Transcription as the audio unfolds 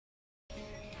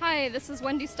Hi, this is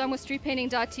Wendy Stum with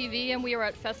StreetPainting.tv, and we are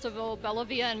at Festival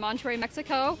Bellavia in Monterrey,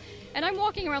 Mexico. And I'm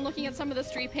walking around looking at some of the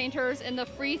street painters in the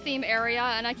free theme area,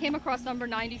 and I came across number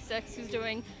 96, who's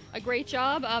doing a great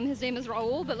job. His name is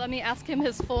Raul, but let me ask him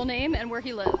his full name and where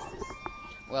he lives.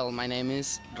 Well, my name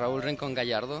is Raul Rincon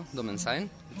Gallardo Domenzain.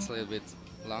 It's a little bit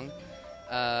long.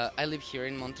 I live here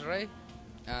in Monterrey.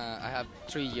 I have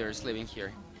 3 years living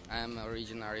here. I am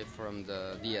originally from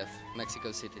the DF,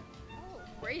 Mexico City. Oh,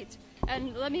 great.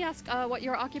 And let me ask what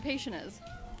your occupation is.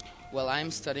 Well, I'm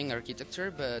studying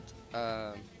architecture, but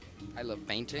I love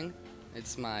painting.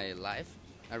 It's my life.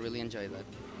 I really enjoy that.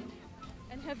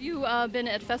 And have you been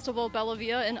at Festival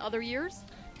Bellavia in other years?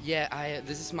 Yeah,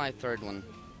 this is my third one.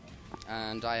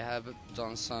 And I have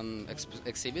done some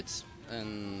exhibits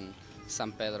in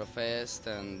San Pedro Fest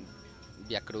and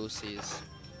Via Crucis.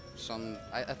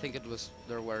 I think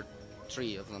there were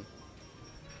 3 of them.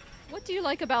 What do you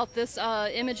like about this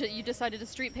image that you decided to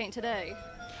street paint today?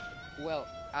 Well,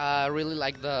 I really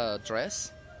like the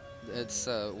dress. It's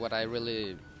what I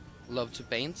really love to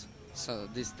paint. So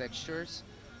these textures,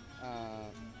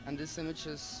 and this image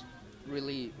is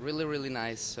really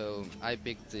nice. So I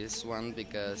picked this one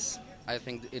because I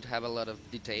think it have a lot of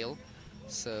detail.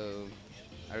 So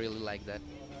I really like that.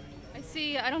 I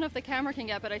see, I don't know if the camera can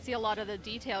get, but I see a lot of the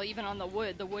detail even on the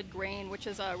wood grain, which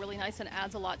is really nice and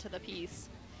adds a lot to the piece.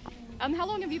 How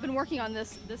long have you been working on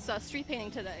this street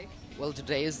painting today? Well,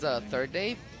 today is the 3rd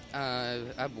day.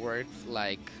 I've worked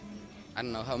I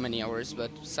don't know how many hours,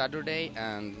 but Saturday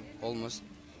and almost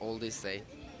all this day.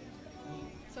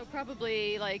 So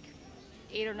probably like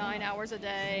 8 or 9 hours a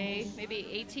day, maybe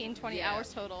 18, 20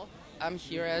 hours total. I'm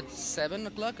here at 7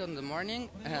 o'clock in the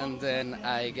morning, and then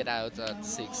I get out at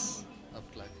 6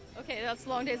 o'clock. Okay, that's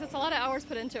long days. That's a lot of hours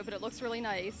put into it, but it looks really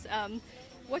nice.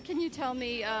 What can you tell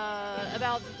me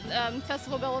about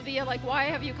Festival Bellavia? Like, why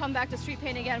have you come back to street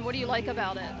paint again? What do you like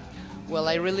about it? Well,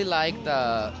 I really like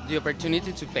the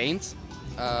opportunity to paint.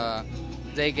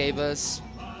 They gave us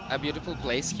a beautiful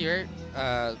place here.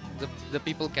 The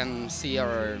people can see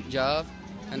our job,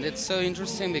 and it's so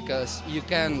interesting because you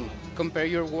can compare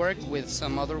your work with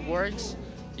some other works.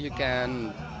 You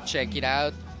can check it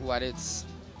out, what it's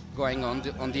going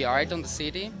on the art on the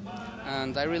city,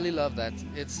 and I really love that.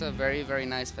 It's a very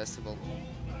nice festival.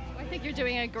 I think you're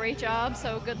doing a great job,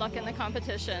 so good luck in the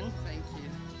competition. Thank you.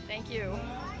 Thank you.